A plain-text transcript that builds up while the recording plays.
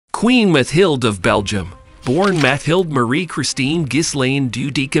Queen Mathilde of Belgium, born Mathilde Marie Christine Ghislaine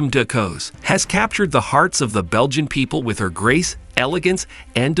Dudicum de Caux, has captured the hearts of the Belgian people with her grace, elegance,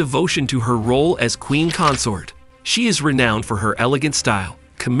 and devotion to her role as queen consort. She is renowned for her elegant style,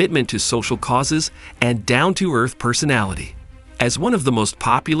 commitment to social causes, and down-to-earth personality. As one of the most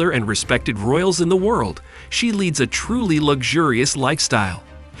popular and respected royals in the world, she leads a truly luxurious lifestyle.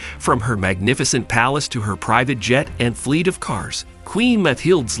 From her magnificent palace to her private jet and fleet of cars, Queen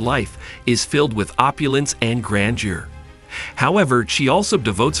Mathilde's life is filled with opulence and grandeur. However, she also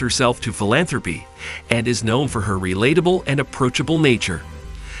devotes herself to philanthropy and is known for her relatable and approachable nature.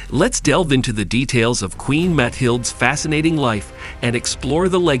 Let's delve into the details of Queen Mathilde's fascinating life and explore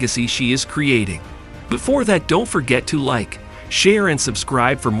the legacy she is creating. Before that, don't forget to like, share, and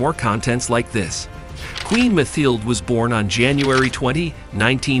subscribe for more contents like this. Queen Mathilde was born on January 20,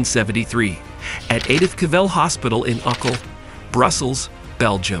 1973, at Edythe Hospital in Uccle, Brussels,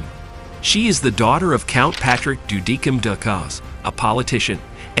 Belgium. She is the daughter of Count Patrick Dudicum de Caux, a politician,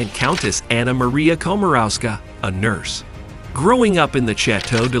 and Countess Anna Maria Komorowska, a nurse. Growing up in the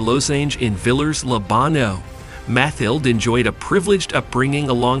Château de Losange in Villers-le-Bas, Mathilde enjoyed a privileged upbringing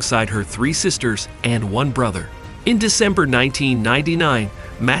alongside her three sisters and one brother. In December 1999,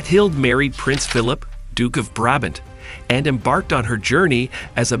 Mathilde married Prince Philip, Duke of Brabant, and embarked on her journey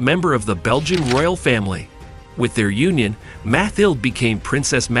as a member of the Belgian royal family. With their union, Mathilde became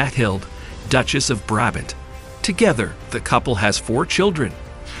Princess Mathilde, Duchess of Brabant. Together, the couple has 4 children: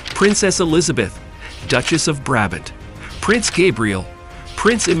 Princess Elizabeth, Duchess of Brabant, Prince Gabriel,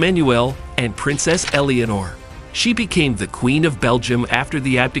 Prince Emmanuel, and Princess Eleanor. She became the Queen of Belgium after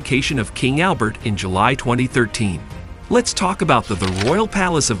the abdication of King Albert in July 2013. Let's talk about the Royal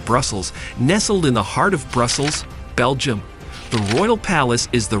Palace of Brussels, nestled in the heart of Brussels, Belgium. The Royal Palace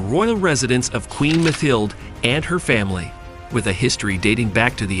is the royal residence of Queen Mathilde and her family. With a history dating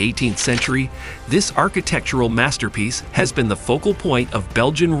back to the 18th century, this architectural masterpiece has been the focal point of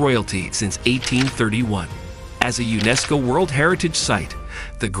Belgian royalty since 1831. As a UNESCO World Heritage Site,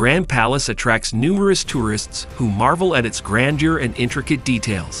 the Grand Palace attracts numerous tourists who marvel at its grandeur and intricate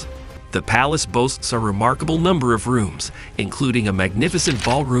details. The palace boasts a remarkable number of rooms, including a magnificent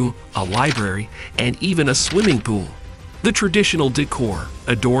ballroom, a library, and even a swimming pool. The traditional decor,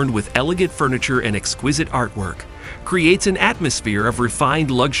 adorned with elegant furniture and exquisite artwork, creates an atmosphere of refined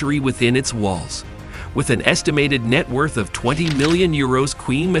luxury within its walls. With an estimated net worth of 20 million euros,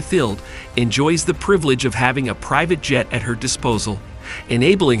 Queen Mathilde enjoys the privilege of having a private jet at her disposal,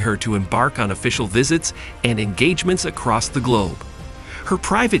 enabling her to embark on official visits and engagements across the globe. Her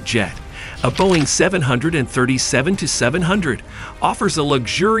private jet, a Boeing 737-700, offers a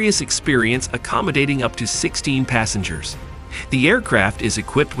luxurious experience accommodating up to 16 passengers. The aircraft is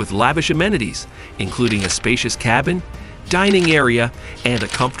equipped with lavish amenities, including a spacious cabin, dining area, and a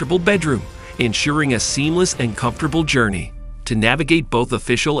comfortable bedroom, ensuring a seamless and comfortable journey. To navigate both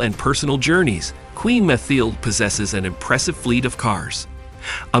official and personal journeys, Queen Mathilde possesses an impressive fleet of cars.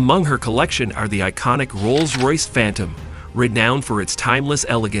 Among her collection are the iconic Rolls-Royce Phantom, renowned for its timeless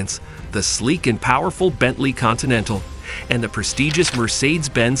elegance, the sleek and powerful Bentley Continental, and the prestigious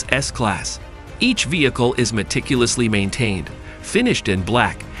Mercedes-Benz S-Class. Each vehicle is meticulously maintained, finished in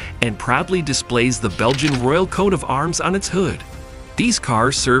black, and proudly displays the Belgian royal coat of arms on its hood. These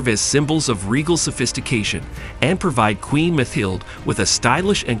cars serve as symbols of regal sophistication and provide Queen Mathilde with a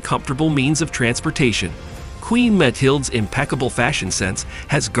stylish and comfortable means of transportation. Queen Mathilde's impeccable fashion sense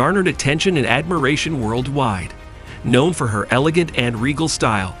has garnered attention and admiration worldwide. Known for her elegant and regal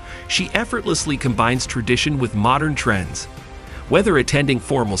style, she effortlessly combines tradition with modern trends. Whether attending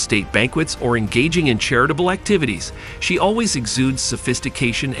formal state banquets or engaging in charitable activities, she always exudes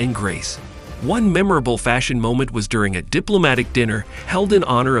sophistication and grace. One memorable fashion moment was during a diplomatic dinner held in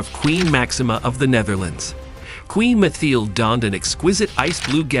honor of Queen Maxima of the Netherlands. Queen Mathilde donned an exquisite ice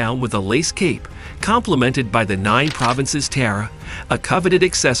blue gown with a lace cape, complemented by the 9 Provinces tiara, a coveted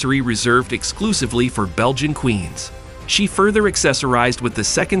accessory reserved exclusively for Belgian queens. She further accessorized with the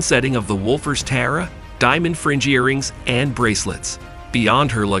second setting of the Wolfers tiara, diamond fringe earrings, and bracelets.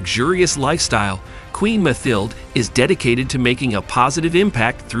 Beyond her luxurious lifestyle, Queen Mathilde is dedicated to making a positive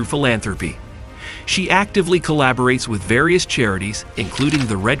impact through philanthropy. She actively collaborates with various charities, including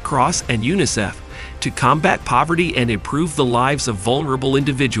the Red Cross and UNICEF, to combat poverty and improve the lives of vulnerable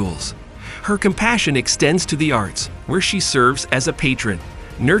individuals. Her compassion extends to the arts, where she serves as a patron,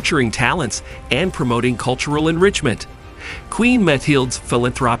 nurturing talents and promoting cultural enrichment. Queen Mathilde's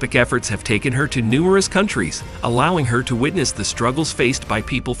philanthropic efforts have taken her to numerous countries, allowing her to witness the struggles faced by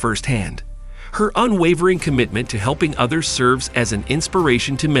people firsthand. Her unwavering commitment to helping others serves as an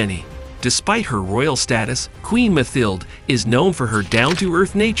inspiration to many. Despite her royal status, Queen Mathilde is known for her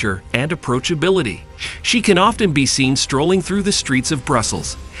down-to-earth nature and approachability. She can often be seen strolling through the streets of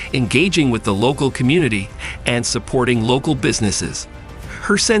Brussels, engaging with the local community and supporting local businesses.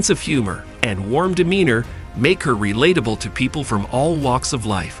 Her sense of humor and warm demeanor make her relatable to people from all walks of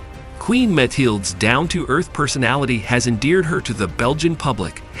life. Queen Mathilde's down-to-earth personality has endeared her to the Belgian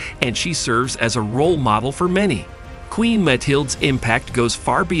public, and she serves as a role model for many. Queen Mathilde's impact goes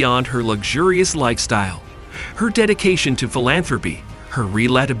far beyond her luxurious lifestyle. Her dedication to philanthropy, her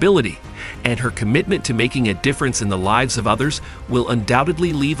relatability, and her commitment to making a difference in the lives of others will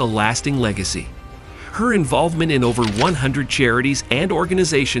undoubtedly leave a lasting legacy. Her involvement in over 100 charities and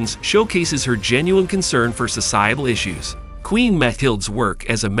organizations showcases her genuine concern for societal issues. Queen Mathilde's work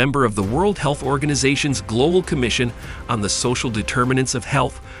as a member of the World Health Organization's Global Commission on the Social Determinants of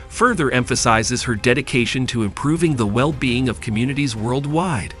Health further emphasizes her dedication to improving the well-being of communities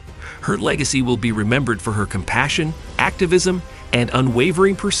worldwide. Her legacy will be remembered for her compassion, activism, and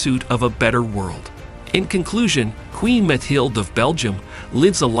unwavering pursuit of a better world. In conclusion, Queen Mathilde of Belgium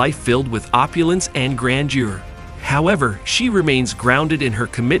lives a life filled with opulence and grandeur. However, she remains grounded in her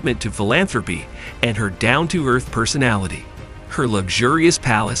commitment to philanthropy and her down-to-earth personality. Her luxurious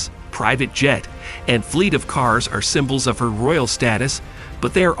palace, private jet, and fleet of cars are symbols of her royal status,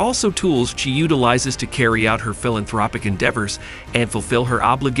 but they are also tools she utilizes to carry out her philanthropic endeavors and fulfill her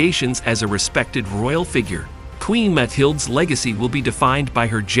obligations as a respected royal figure. Queen Mathilde's legacy will be defined by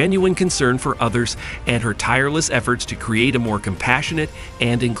her genuine concern for others and her tireless efforts to create a more compassionate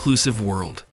and inclusive world.